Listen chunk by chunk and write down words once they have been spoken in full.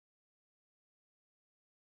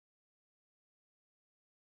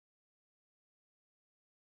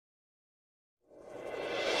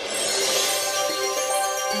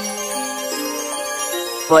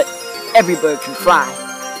but every bird can fly.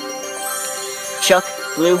 Chuck,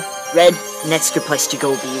 Blue, Red, the next good place to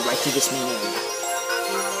go will be right through this main area.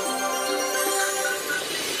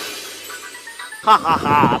 Ha ha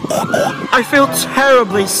ha. I feel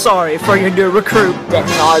terribly sorry for your new recruit. Then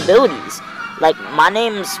our abilities. Like, my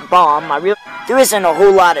name's Bomb, there isn't a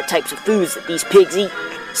whole lot of types of foods that these pigs eat.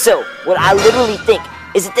 So, what I literally think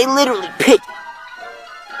is that they literally pick.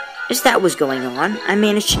 As that was going on, I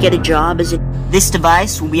managed to get a job as a... This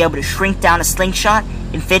device will be able to shrink down a slingshot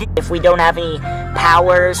and fit it if we don't have any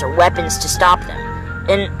powers or weapons to stop them.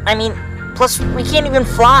 And, I mean, plus, we can't even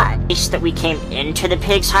fly. It's that we came into the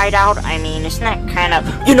pig's hideout. I mean, isn't that kind of...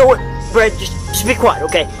 You know what, Brad, just be quiet,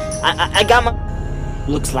 okay? I got my...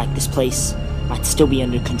 Looks like this place might still be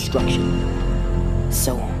under construction.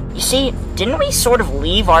 So, you see, didn't we sort of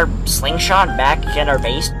leave our slingshot back at our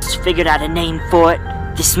base? Just figured out a name for it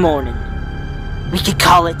this morning. We could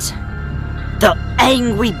call it the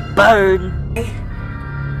Angry Bird.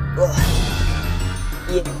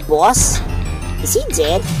 Yeah, boss? Is he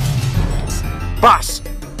dead? Boss!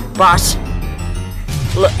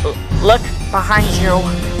 Look behind you.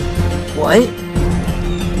 What?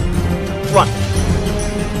 What?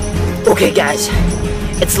 Okay, guys.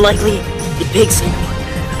 It's likely the pigs.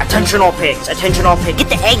 Attention all pigs. Attention all pigs. Get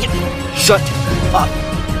the egg. Shut up.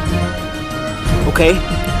 Okay?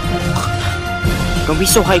 Don't be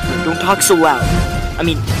so hyper. Don't talk so loud. I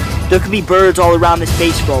mean, there could be birds all around this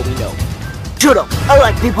base for all we know. Shut up. I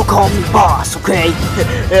like people calling me boss, okay?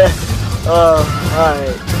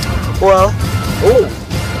 Alright. Well, oh.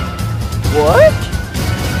 What?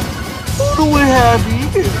 What do we have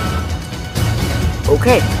here?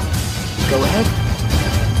 Okay. Go ahead.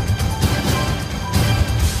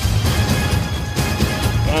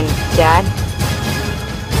 And, Dad?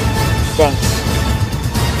 Thanks.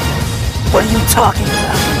 What are you talking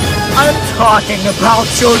about? I'm talking about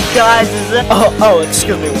your guys' Oh,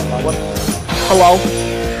 excuse me one moment. Hello?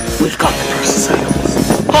 We've got the precise.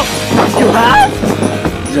 Oh, you have?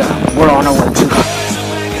 Yeah, we're on our way to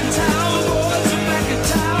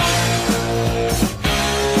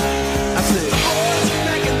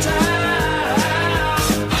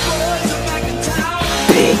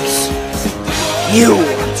Pigs, you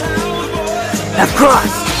have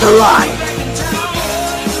crossed the line.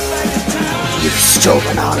 You've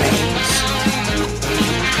stolen our eggs,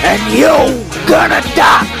 and you're gonna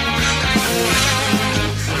die!